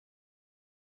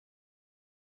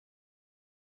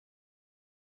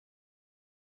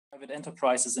private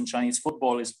enterprises in Chinese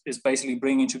football is basically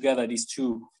bringing together these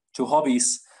two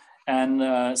hobbies.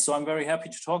 And so I'm very happy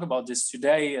to talk about this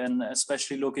today, and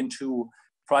especially look into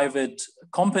private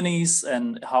companies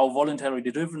and how voluntarily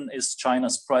driven is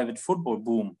China's private football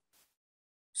boom.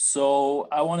 So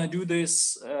I want to do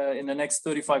this in the next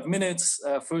 35 minutes.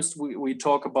 First, we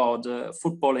talk about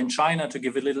football in China to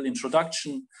give a little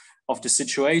introduction of the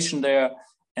situation there.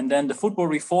 And then the football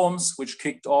reforms, which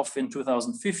kicked off in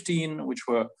 2015, which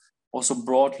were also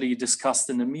broadly discussed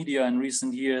in the media in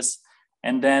recent years.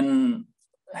 And then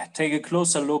take a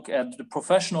closer look at the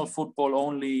professional football,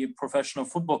 only professional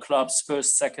football clubs,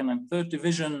 first, second, and third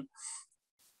division,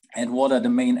 and what are the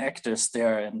main actors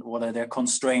there and what are their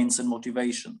constraints and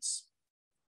motivations.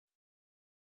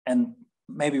 And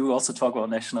maybe we also talk about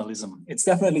nationalism. It's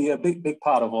definitely a big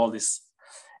part of all this.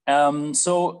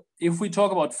 So if we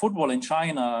talk about football in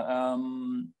China,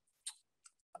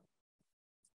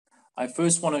 I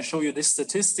first want to show you this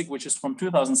statistic, which is from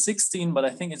 2016, but I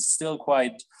think it's still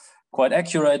quite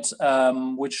accurate,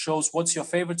 which shows what's your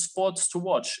favorite sports to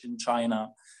watch in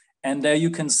China. And there you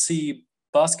can see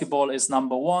basketball is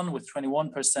number one with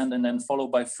 21%, and then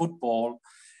followed by football.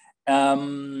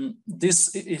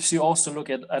 This, if you also look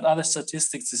at other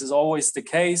statistics, this is always the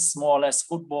case, more or less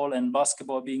football and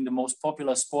basketball being the most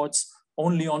popular sports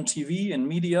only on TV and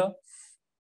media.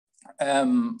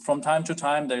 From time to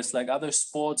time, there's like other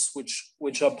sports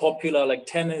which are popular, like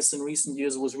tennis in recent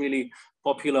years was really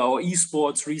popular, or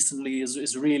esports recently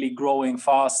is really growing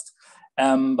fast.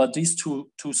 But these two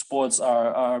sports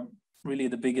are really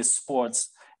the biggest sports,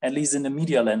 at least in the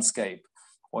media landscape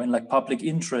or in like public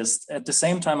interest. At the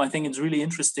same time, I think it's really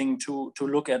interesting to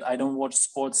look at, I don't watch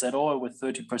sports at all with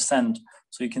 30%.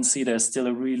 So you can see there's still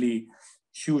a really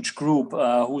huge group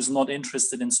who's not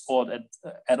interested in sport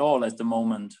at all at the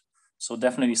moment. So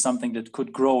definitely something that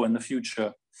could grow in the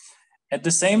future. At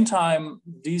the same time,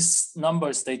 these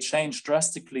numbers, they change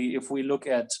drastically if we look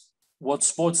at what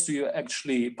sports do you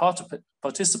actually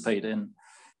participate in.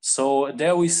 So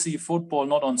there we see football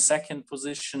not on second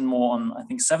position, more on, I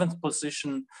think, seventh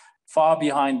position, far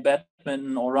behind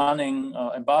badminton or running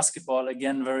and basketball,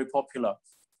 again, very popular.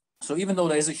 So even though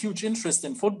there's a huge interest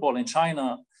in football in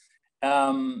China,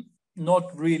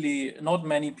 not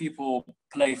many people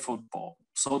play football.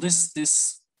 So this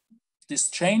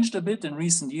changed a bit in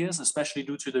recent years, especially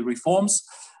due to the reforms.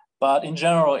 But in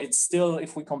general, it's still,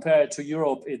 if we compare it to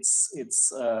Europe,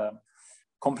 it's a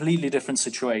completely different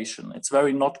situation. It's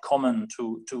very not common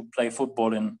to play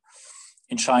football in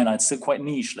China. It's still quite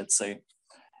niche, let's say.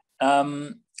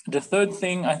 The third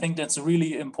thing I think that's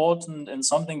really important, and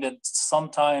something that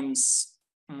sometimes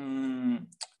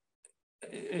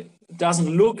it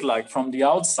doesn't look like from the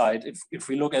outside, if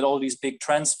we look at all these big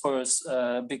transfers,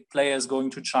 big players going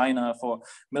to China for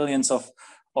millions of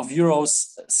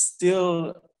euros,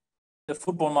 still the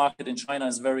football market in China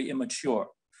is very immature.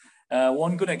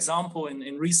 One good example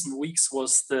in recent weeks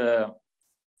was the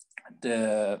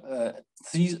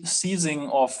seizing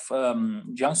of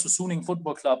Jiangsu Suning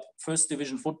Football Club, first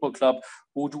division football club,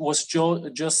 who was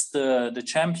just the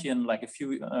champion like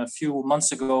a few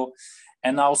months ago,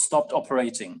 and now stopped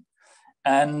operating.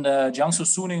 And Jiangsu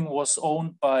Suning was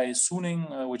owned by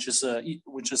Suning, which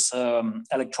is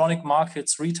electronic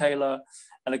markets retailer,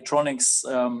 electronics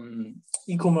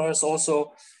e-commerce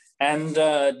also. And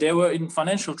they were in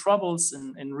financial troubles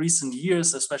in recent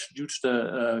years, especially due to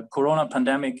the corona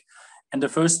pandemic. And the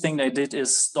first thing they did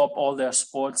is stop all their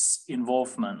sports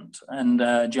involvement. And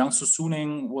Jiangsu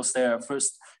Suning was their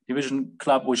first division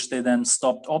club, which they then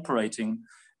stopped operating.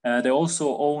 They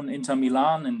also own Inter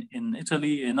Milan in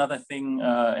Italy,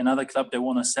 another club they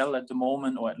want to sell at the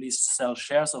moment, or at least sell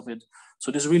shares of it.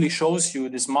 So this really shows you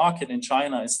this market in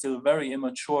China is still very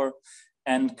immature,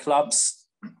 and clubs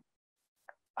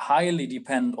highly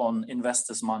depend on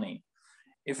investors' money.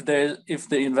 If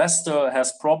the investor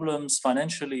has problems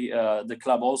financially, the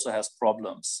club also has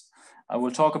problems. I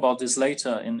will talk about this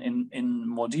later in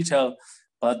more detail.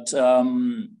 But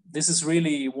this is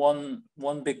really one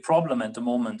big problem at the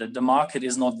moment, that the market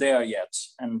is not there yet,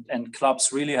 and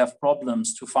clubs really have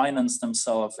problems to finance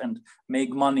themselves and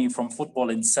make money from football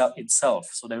itself.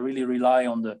 So they really rely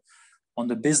on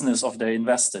the business of the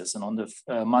investors and on the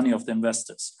money of the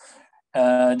investors.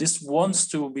 This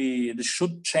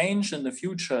should change in the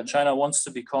future. China wants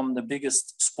to become the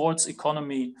biggest sports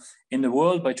economy in the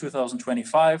world by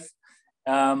 2025.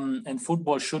 And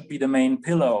football should be the main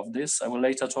pillar of this. I will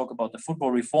later talk about the football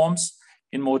reforms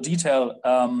in more detail.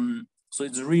 So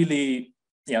it's really,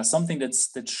 something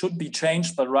that should be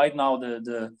changed. But right now,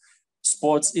 the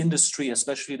sports industry,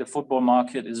 especially the football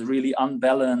market, is really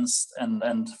unbalanced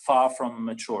and far from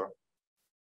mature.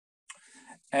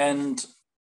 And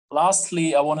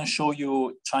lastly, I want to show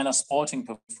you China's sporting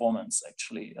performance,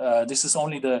 actually. This is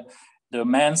only the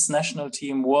men's national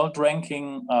team world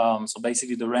ranking. So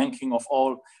basically the ranking of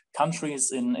all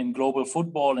countries in global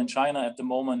football in China at the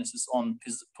moment. This is on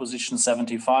position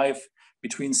 75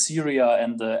 between Syria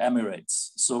and the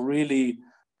Emirates. So really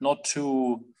not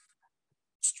two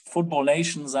football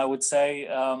nations, I would say.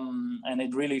 And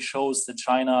it really shows that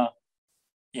China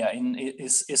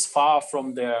is far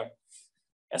from their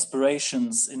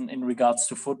aspirations in regards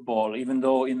to football, even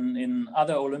though in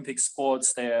other Olympic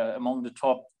sports, they're among the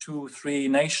top 2-3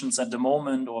 nations at the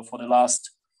moment, or for the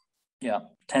last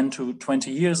 10 to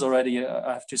 20 years already,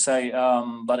 I have to say.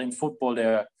 But in football,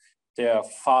 they're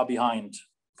far behind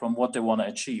from what they want to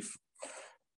achieve.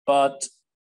 But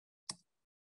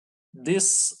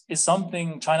this is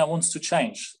something China wants to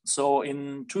change. So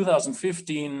in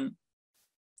 2015,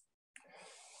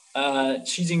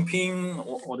 Xi Jinping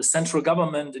or the central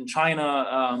government in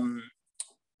China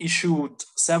issued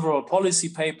several policy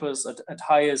papers at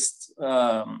highest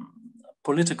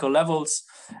political levels,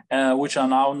 which are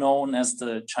now known as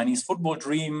the Chinese football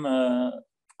dream.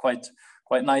 Quite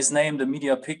nice name the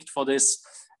media picked for this.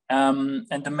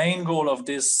 And the main goal of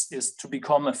this is to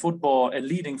become a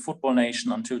leading football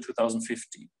nation until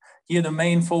 2050. Here, the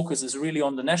main focus is really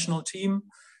on the national team,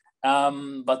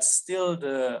 but still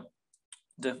the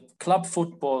club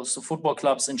football, so football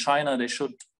clubs in China, they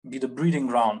should be the breeding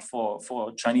ground for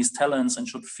Chinese talents and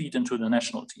should feed into the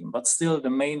national team. But still, the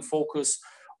main focus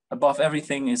above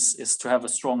everything is to have a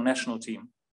strong national team.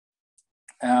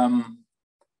 And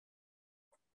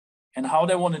how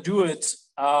they want to do it,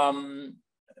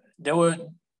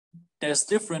 there's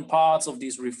different parts of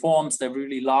these reforms. They're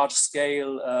really large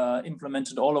scale,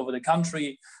 implemented all over the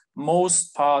country.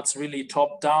 Most parts really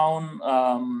top down.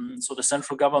 So the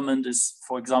central government is,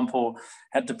 for example,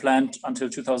 had the plan until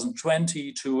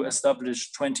 2020 to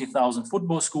establish 20,000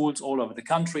 football schools all over the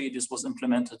country. This was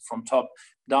implemented from top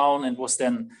down and was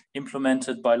then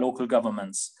implemented by local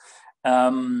governments.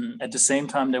 At the same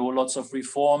time, there were lots of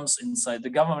reforms inside the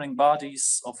governing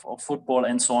bodies of football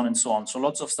and so on and so on. So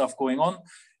lots of stuff going on.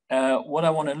 What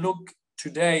I want to look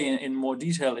today in more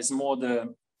detail is more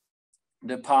the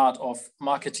part of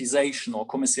marketization or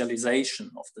commercialization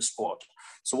of the sport.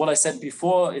 So what I said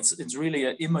before, it's really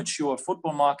an immature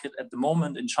football market at the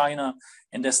moment in China,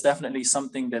 and there's definitely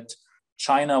something that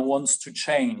China wants to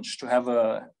change to have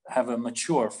a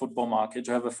mature football market,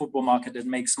 to have a football market that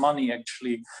makes money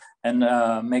actually, and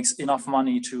makes enough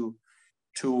money to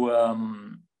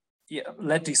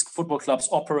let these football clubs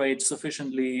operate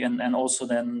sufficiently, and also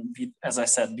then be, as I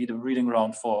said, be the breeding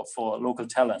ground for local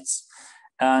talents.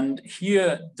 And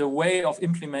here, the way of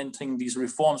implementing these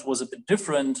reforms was a bit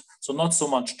different. So not so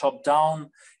much top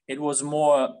down. It was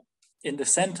more in the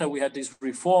center. We had these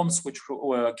reforms, which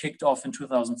were kicked off in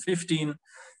 2015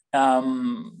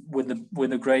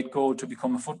 with a great goal to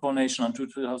become a football nation until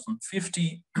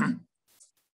 2050.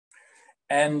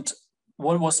 And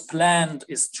what was planned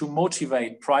is to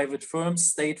motivate private firms,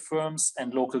 state firms,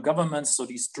 and local governments. So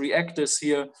these three actors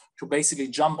here to basically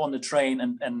jump on the train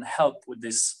and help with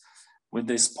this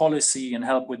policy and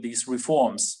help with these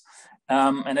reforms.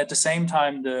 And at the same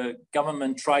time, the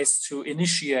government tries to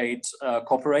initiate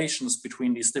cooperations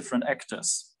between these different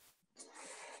actors.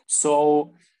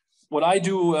 So what I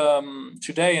do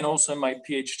today and also in my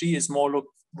PhD is more look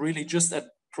really just at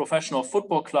professional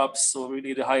football clubs, so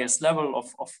really the highest level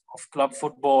of club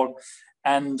football.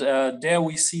 And there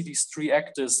we see these three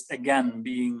actors again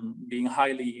being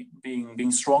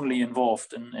strongly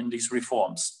involved in these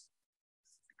reforms.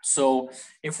 So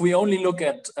if we only look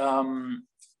at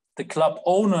the club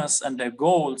owners and their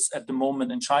goals at the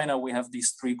moment in China, we have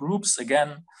these three groups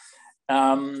again.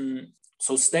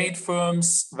 So state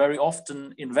firms very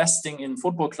often investing in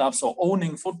football clubs or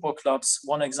owning football clubs.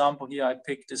 One example here I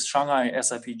picked is Shanghai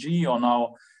SIPG, or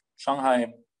now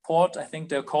Shanghai Port, I think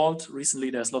they're called.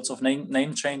 Recently, there's lots of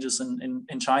name changes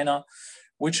in China,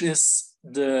 which is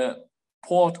the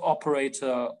port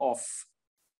operator of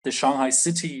the Shanghai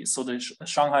city. So the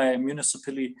Shanghai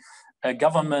municipality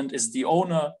government is the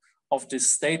owner of this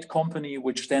state company,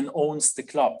 which then owns the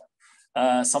club.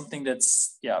 Something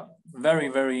that's very,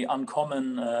 very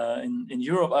uncommon in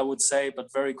Europe, I would say,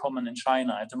 but very common in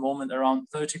China. At the moment, around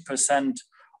 30%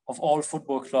 of all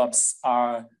football clubs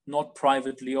are not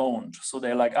privately owned. So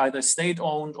they're like either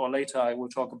state-owned, or later I will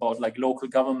talk about like local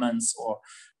governments or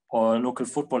local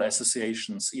football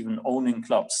associations even owning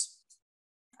clubs.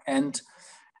 And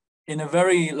in a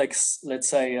very, like, let's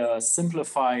say,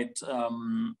 simplified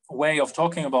way of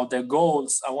talking about their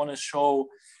goals, I want to show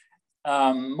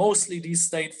mostly these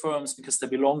state firms, because they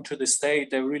belong to the state,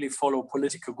 they really follow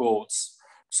political goals.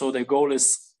 So their goal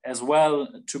is as well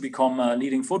to become a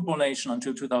leading football nation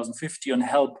until 2050 and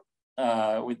help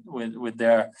with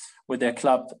their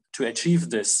club to achieve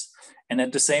this. And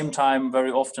at the same time,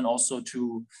 very often also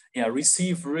to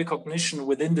receive recognition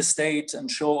within the state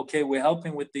and show, okay, we're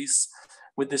helping with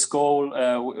this goal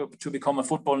to become a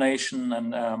football nation.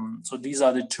 And so these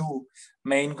are the two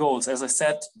main goals. As I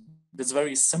said, this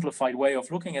very simplified way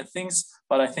of looking at things,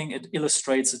 but I think it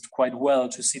illustrates it quite well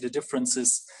to see the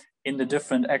differences in the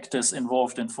different actors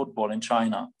involved in football in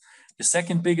China. The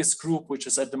second biggest group, which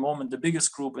is at the moment the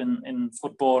biggest group in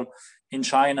football in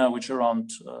China, which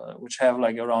have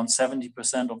like around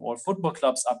 70% of all football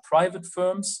clubs, are private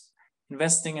firms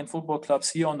investing in football clubs.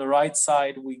 Here on the right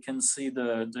side, we can see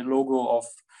the logo of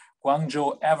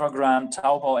Guangzhou Evergrande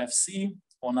Taobao FC,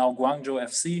 or now Guangzhou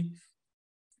FC,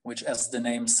 which, as the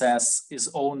name says, is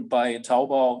owned by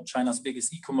Taobao, China's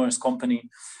biggest e-commerce company,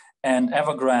 and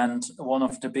Evergrande, one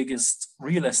of the biggest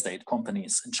real estate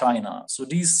companies in China. So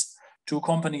these two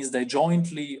companies, they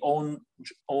jointly own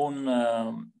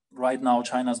right now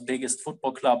China's biggest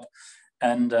football club,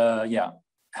 and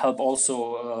help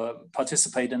also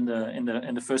participate in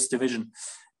the first division.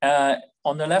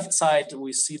 On the left side,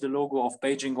 we see the logo of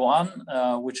Beijing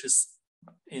Guoan, which is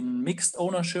in mixed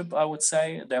ownership, I would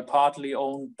say. They're partly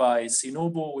owned by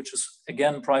Sinobo, which is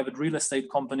again private real estate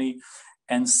company,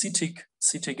 and CITIC.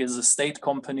 CITIC is a state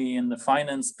company in the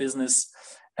finance business.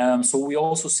 So we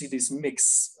also see these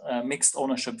mixed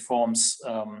ownership forms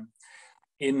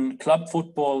in club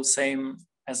football, same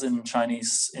as in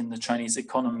the Chinese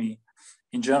economy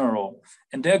in general.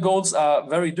 And their goals are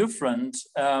very different.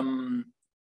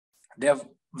 They're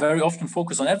very often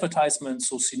focused on advertisement.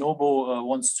 So Sinobo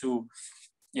wants to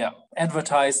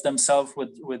advertise themselves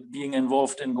with being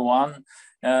involved in Guoan.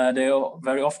 They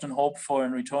very often hope for a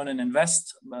return and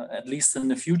invest, at least in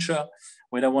the future,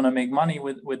 where they want to make money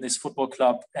with this football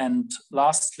club. And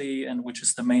lastly, and which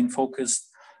is the main focus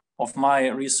of my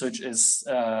research, is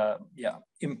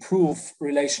improve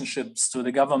relationships to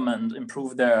the government,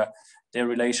 improve their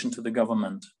relation to the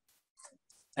government.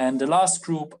 And the last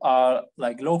group are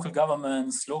like local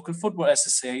governments, local football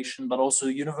association, but also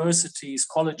universities,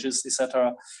 colleges,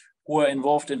 etc., who are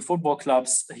involved in football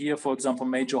clubs. Here, for example,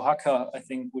 Meizhou Haka, I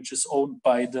think, which is owned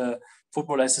by the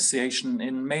Football Association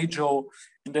in Meizhou,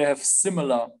 and they have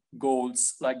similar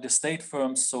goals like the state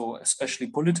firms, so especially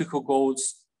political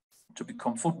goals to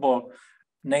become football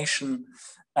nation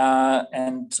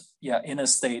and inner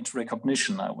state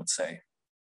recognition, I would say.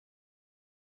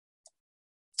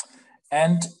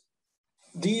 And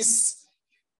these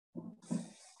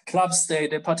clubs, they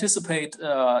participate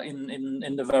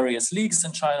in the various leagues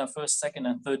in China, first, second,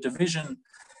 and third division.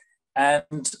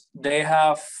 And they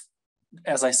have,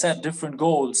 as I said, different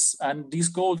goals. And these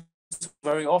goals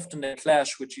very often they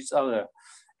clash with each other.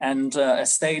 And a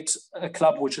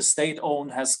club which is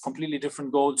state-owned has completely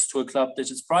different goals to a club that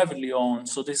is privately owned.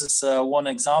 So this is one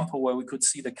example where we could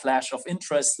see the clash of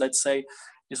interest. Let's say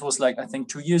this was like, I think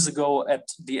 2 years ago at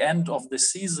the end of the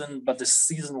season, but the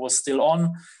season was still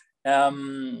on.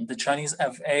 The Chinese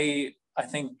FA, I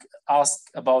think,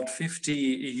 asked about 50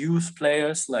 youth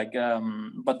players,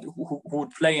 but who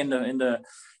would play in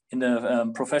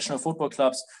the professional football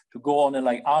clubs, to go on a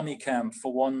like army camp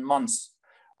for 1 month,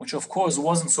 which of course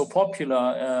wasn't so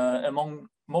popular among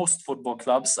most football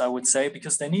clubs, I would say,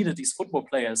 because they needed these football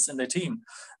players in their team.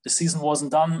 The season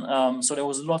wasn't done, so there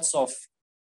was lots of,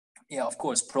 of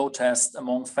course, protest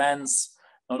among fans,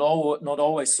 not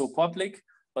always so public,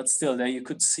 but still there you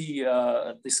could see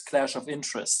this clash of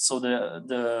interest. So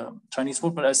the Chinese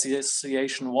Football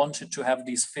Association wanted to have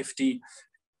these 50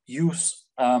 youth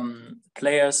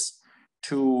players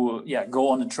to go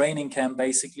on a training camp,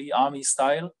 basically army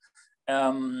style,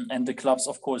 and the clubs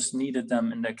of course needed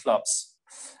them in their clubs.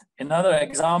 Another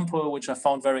example which I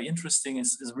found very interesting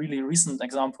is a really recent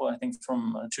example, I think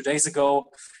from 2 days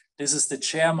ago. This is the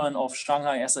chairman of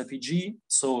Shanghai SIPG,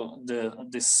 so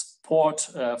this port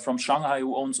from Shanghai,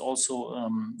 who owns also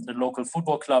the local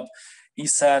football club. He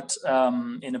said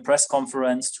in a press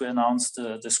conference to announce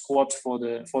the squad for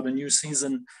the new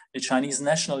season, the Chinese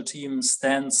national team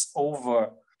stands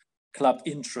over club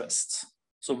interests.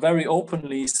 So very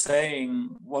openly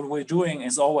saying what we're doing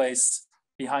is always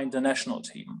behind the national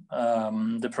team.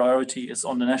 The priority is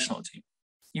on the national team,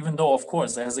 even though, of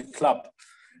course, as a club,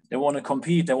 they want to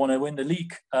compete, they want to win the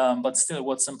league, but still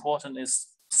what's important is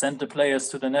send the players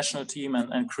to the national team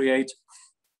and create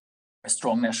a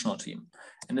strong national team.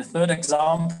 And the third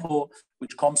example,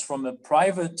 which comes from a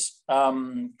private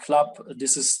club,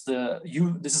 this is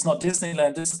not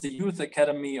Disneyland, this is the Youth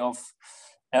Academy of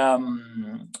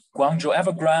Guangzhou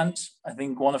Evergrande, I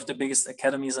think one of the biggest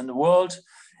academies in the world.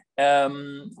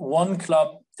 One club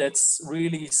that's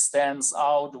really stands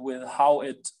out with how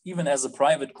it, even as a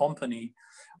private company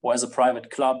or as a private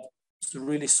club,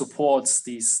 really supports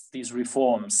these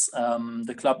reforms.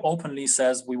 The club openly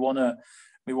says we want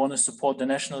to support the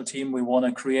national team. We want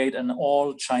to create an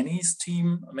all Chinese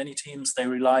team. Many teams, they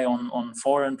rely on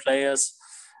foreign players,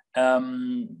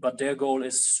 but their goal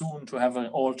is soon to have an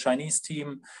all Chinese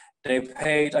team. They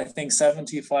paid, I think,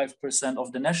 75%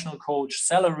 of the national coach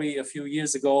salary a few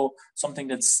years ago, something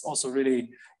that's also really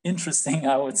interesting,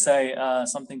 I would say,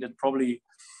 something that probably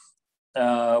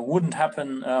wouldn't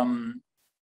happen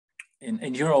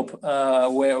in Europe,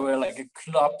 where like a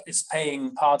club is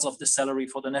paying parts of the salary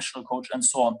for the national coach and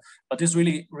so on. But this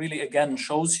really, again,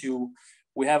 shows you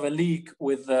we have a league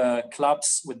with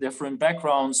clubs with different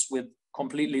backgrounds, with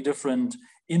completely different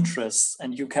interests,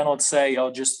 and you cannot say, oh,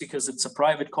 just because it's a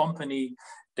private company,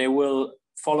 they will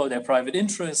follow their private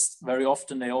interests. Very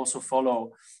often they also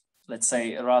follow, let's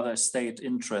say, rather state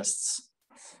interests.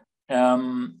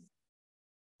 Why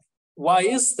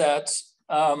is that?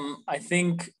 I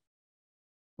think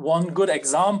one good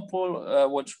example,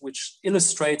 which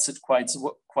illustrates it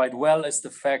quite well, is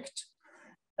the fact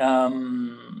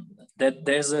that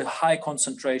there's a high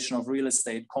concentration of real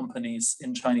estate companies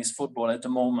in Chinese football at the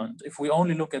moment. If we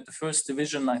only look at the first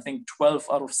division, I think 12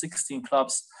 out of 16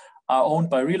 clubs are owned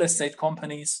by real estate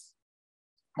companies,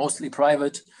 mostly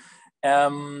private.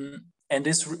 And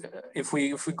this, if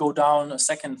we go down a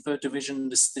second, third division,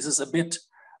 this is a bit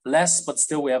less, but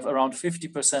still we have around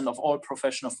 50% of all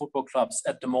professional football clubs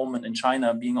at the moment in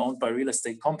China being owned by real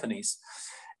estate companies.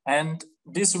 And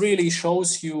this really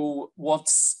shows you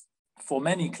what's, for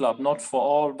many clubs, not for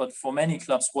all, but for many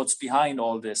clubs, what's behind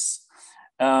all this.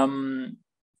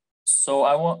 So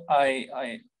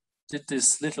I did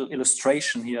this little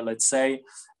illustration here, let's say,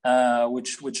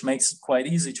 which makes it quite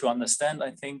easy to understand.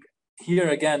 I think here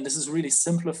again, this is really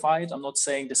simplified. I'm not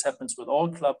saying this happens with all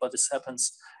clubs, but this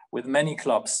happens with many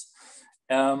clubs.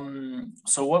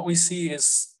 So what we see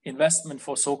is investment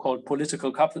for so-called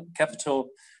political capital,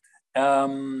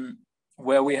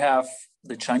 where we have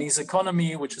the Chinese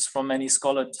economy, which is from many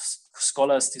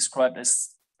scholars described as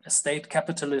a state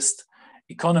capitalist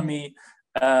economy,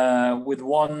 with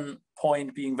one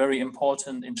point being very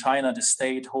important. In China, the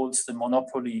state holds the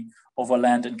monopoly over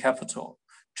land and capital,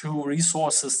 two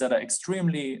resources that are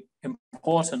extremely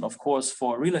important, of course,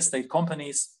 for real estate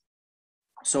companies.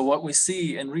 So what we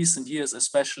see in recent years,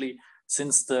 especially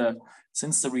since the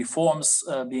reforms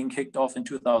being kicked off in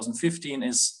 2015,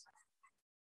 is,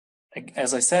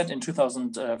 as I said, in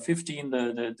 2015,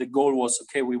 the goal was,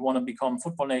 okay, we want to become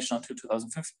football nation until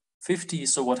 2050.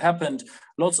 So what happened?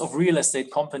 Lots of real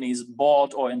estate companies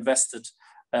bought or invested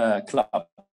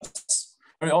clubs.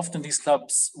 Very often these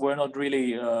clubs were not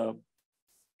really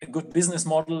a good business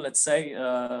model, let's say.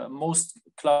 Most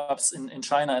clubs in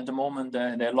China at the moment,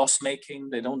 they're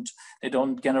loss-making. They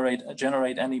don't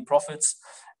generate any profits.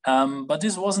 But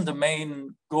this wasn't the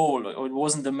main goal, or it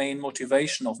wasn't the main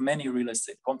motivation of many real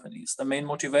estate companies. The main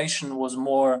motivation was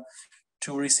more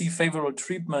to receive favorable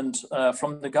treatment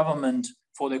from the government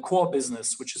for their core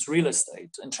business, which is real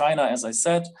estate. In China, as I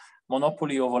said,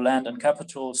 monopoly over land and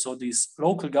capital. So these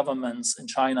local governments in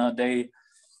China, they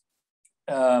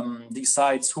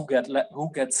decides who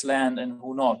gets land and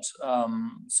who not.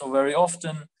 So very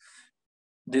often,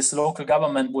 this local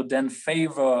government would then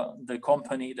favor the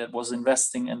company that was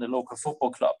investing in the local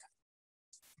football club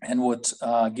and would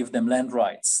give them land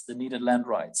rights, the needed land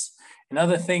rights.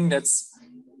 Another thing that's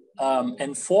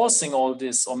enforcing all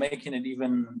this, or making it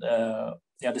even,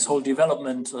 this whole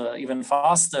development even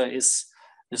faster, is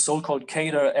the so-called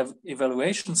cadre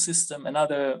evaluation system.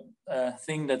 Another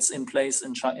thing that's in place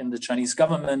in the Chinese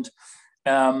government,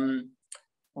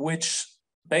 which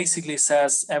basically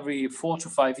says every 4 to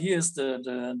 5 years,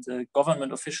 the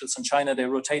government officials in China, they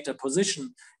rotate their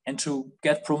position, and to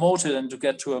get promoted and to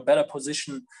get to a better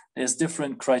position, there's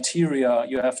different criteria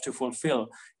you have to fulfill.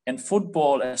 And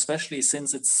football, especially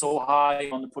since it's so high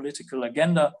on the political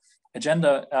agenda,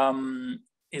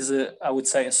 is I would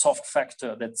say, a soft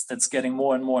factor that's getting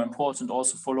more and more important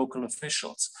also for local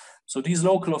officials. So these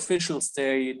local officials,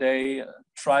 they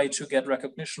try to get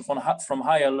recognition from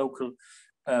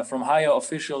higher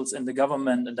officials in the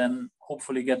government, and then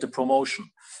hopefully get the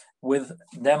promotion. With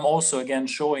them also, again,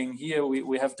 showing here,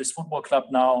 we have this football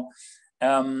club now.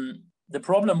 The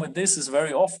problem with this is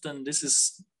very often this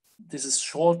is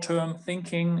short-term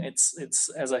thinking. It's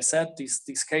as I said,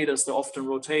 these cadres, they often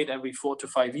rotate every 4 to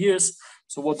 5 years.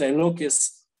 So what they want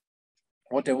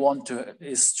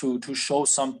to show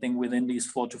something within these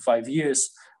 4 to 5 years.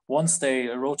 Once they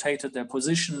rotated their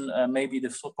position, maybe the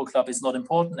football club is not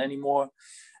important anymore.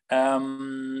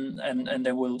 and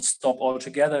they will stop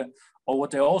altogether. Or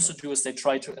what they also do is they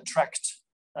try to attract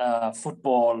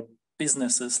football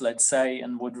businesses, let's say,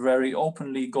 and would very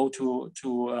openly go to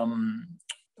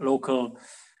local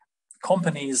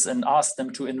companies and ask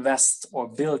them to invest or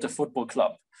build a football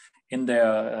club in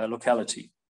their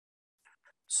locality.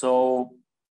 So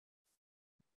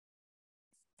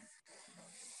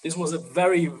this was a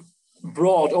very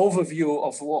broad overview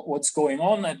of what's going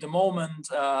on at the moment,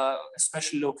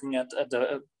 especially looking at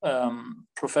the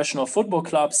professional football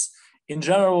clubs. In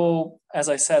general, as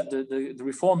I said, the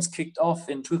reforms kicked off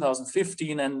in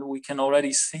 2015, and we can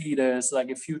already see there's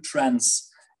like a few trends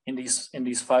in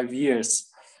these 5 years.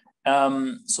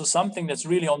 So something that's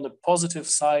really on the positive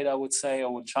side, I would say,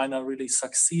 or what China really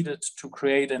succeeded to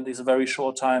create in this very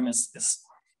short time is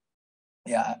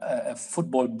a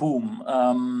football boom.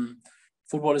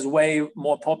 Football is way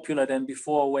more popular than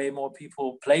before. Way more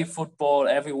people play football.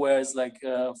 Everywhere is like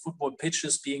football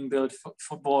pitches being built,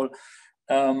 football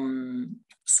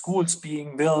schools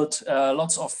being built.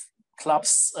 Lots of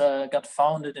clubs got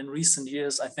founded in recent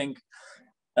years. I think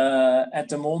at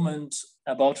the moment,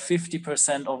 about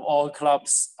 50% of all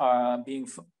clubs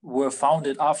were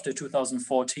founded after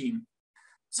 2014.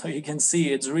 So you can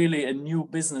see it's really a new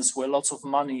business where lots of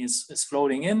money is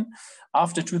floating in.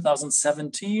 After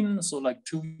 2017, so like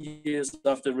 2 years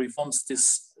after reforms,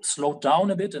 this slowed down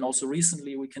a bit. And also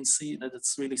recently we can see that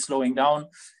it's really slowing down.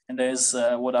 And there's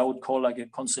what I would call like a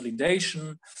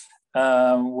consolidation,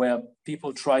 where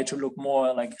people try to look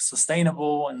more like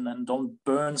sustainable and don't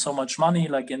burn so much money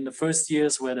like in the first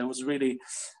years, where there was really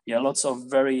lots of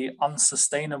very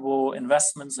unsustainable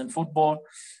investments in football.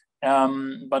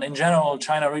 But in general,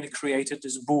 China really created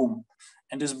this boom.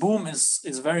 And this boom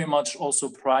is very much also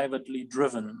privately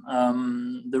driven.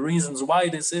 The reasons why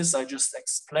this is, I just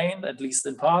explained, at least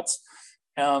in parts.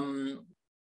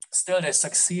 Still, they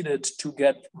succeeded to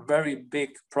get very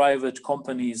big private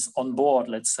companies on board.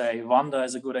 Let's say Wanda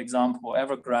is a good example,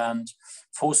 Evergrande,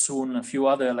 Fosun, a few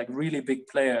other like really big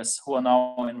players who are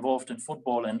now involved in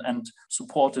football and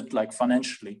supported like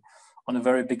financially on a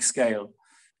very big scale.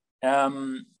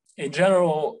 In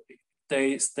general,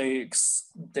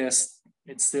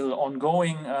 it's still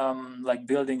ongoing, like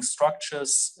building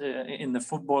structures in the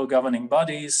football governing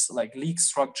bodies, like league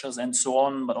structures and so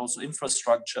on, but also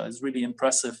infrastructure is really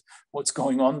impressive what's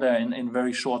going on there in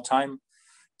very short time.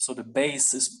 So the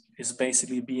base is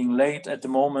basically being laid at the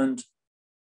moment.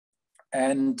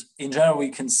 And in general, we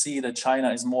can see that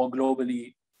China is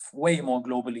way more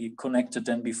globally connected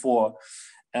than before.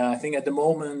 I think at the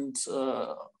moment,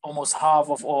 almost half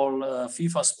of all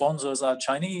FIFA sponsors are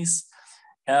Chinese.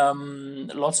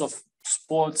 Lots of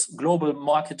sports global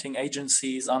marketing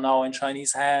agencies are now in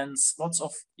Chinese hands. Lots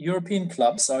of European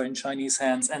clubs are in Chinese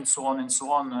hands, and so on and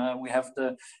so on. We have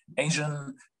the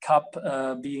Asian Cup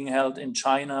being held in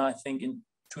China, I think in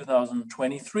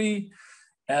 2023.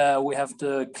 We have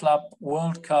the Club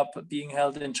World Cup being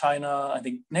held in China, I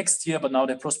think next year, but now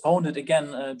they postponed it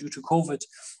again due to COVID.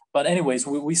 But anyways,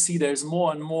 we see there's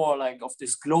more and more like of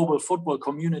this global football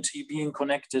community being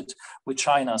connected with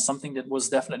China, something that was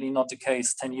definitely not the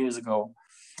case 10 years ago.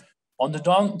 On the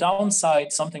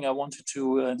downside, something I wanted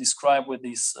to describe with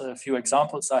these few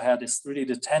examples I had is really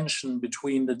the tension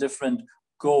between the different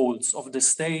goals of the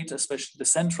state, especially the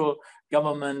central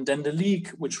government, and the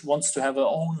league, which wants to have their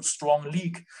own strong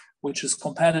league, which is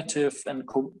competitive and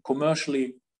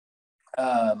commercially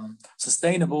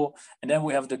sustainable. And then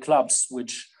we have the clubs,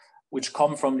 which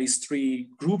come from these three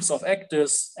groups of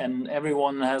actors, and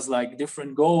everyone has like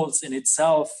different goals in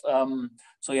itself.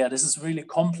 So yeah, this is really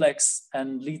complex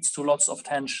and leads to lots of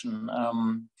tension,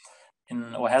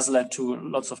 or has led to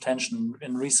lots of tension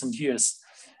in recent years.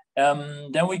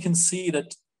 Then we can see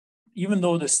that even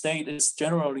though the state is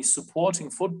generally supporting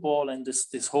football and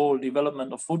this whole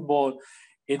development of football,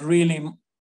 it really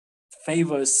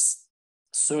favors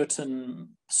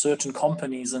certain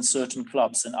companies and certain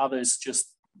clubs, and others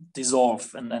just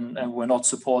dissolve and were not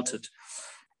supported.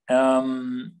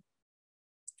 Then,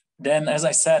 as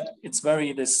I said, it's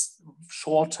very this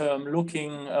short-term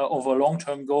looking over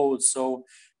long-term goals. So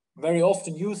very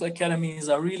often youth academies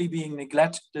are really being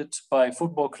neglected by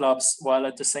football clubs, while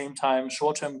at the same time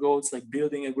short-term goals like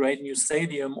building a great new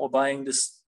stadium or buying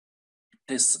this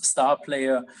star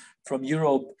player from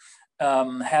Europe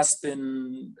has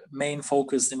been main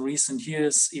focus in recent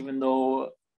years, even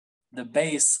though the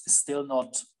base is still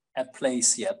not at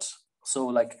place yet. So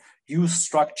like youth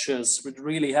structures with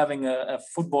really having a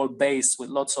football base with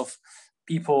lots of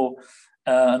people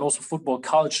and also football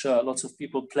culture, lots of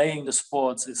people playing the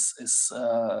sports is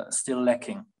still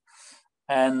lacking.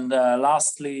 And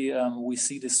lastly, we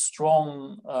see this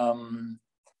strong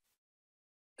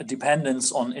a dependence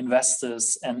on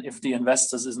investors, and if the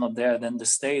investors is not there, then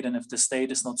the state, and if the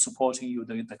state is not supporting you,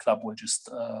 the club will just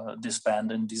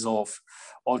disband and dissolve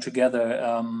altogether.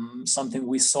 Something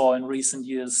we saw in recent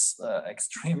years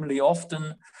extremely often.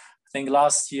 I think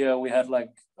last year we had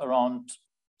like around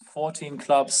 14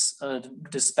 clubs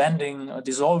disbanding,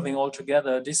 dissolving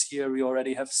altogether. This year we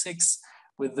already have 6,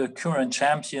 with the current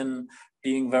champion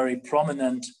being very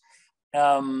prominent.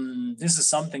 This is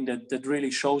something that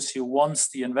really shows you, once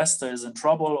the investor is in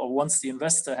trouble, or once the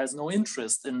investor has no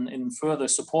interest in further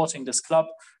supporting this club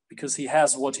because he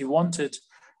has what he wanted,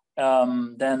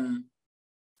 then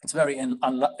it's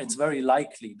very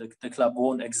likely that the club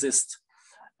won't exist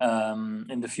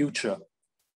in the future.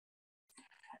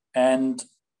 And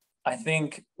I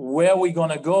think where we're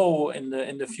gonna go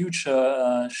in the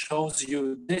future shows you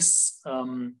this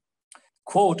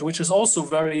quote, which is also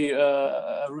very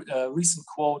a recent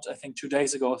quote, I think 2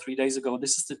 days ago or 3 days ago.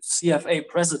 This is the CFA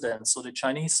president, so the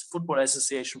Chinese Football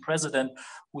Association president,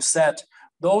 who said,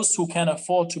 "Those who can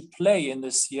afford to play in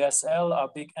the CSL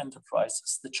are big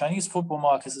enterprises. The Chinese football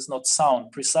market is not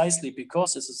sound. Precisely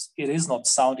because it is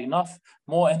not sound enough,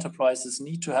 more enterprises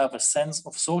need to have a sense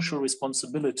of social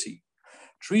responsibility,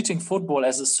 treating football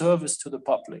as a service to the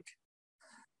public."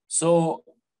 So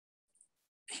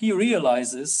he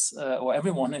realizes, or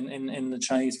everyone in the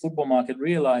Chinese football market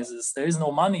realizes, there is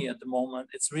no money at the moment.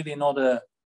 It's really not a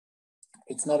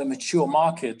mature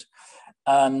market.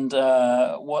 And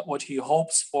what he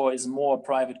hopes for is more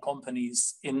private companies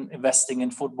investing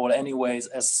in football anyways,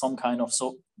 as some kind of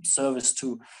service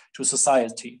to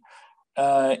society.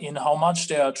 In how much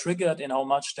they are triggered, in how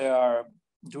much they are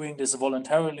doing this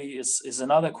voluntarily is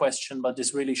another question, but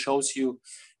this really shows you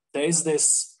there is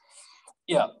this,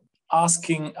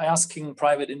 asking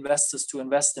private investors to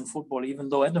invest in football, even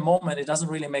though at the moment it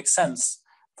doesn't really make sense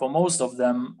for most of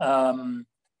them.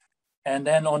 And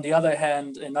then on the other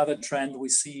hand, another trend we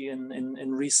see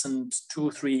in recent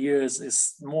 2-3 years is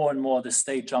more and more the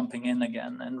state jumping in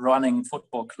again and running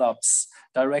football clubs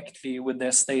directly with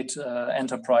their state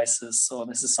enterprises. So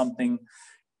this is something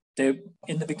they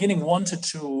in the beginning wanted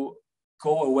to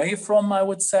go away from, I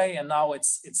would say, and now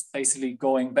it's basically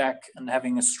going back and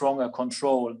having a stronger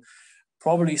control.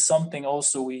 Probably something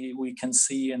also we can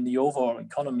see in the overall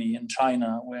economy in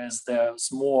China, whereas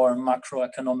there's more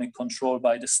macroeconomic control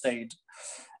by the state.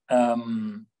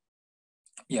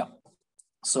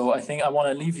 So I think I want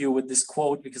to leave you with this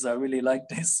quote because I really like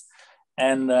this.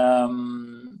 And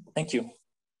thank you.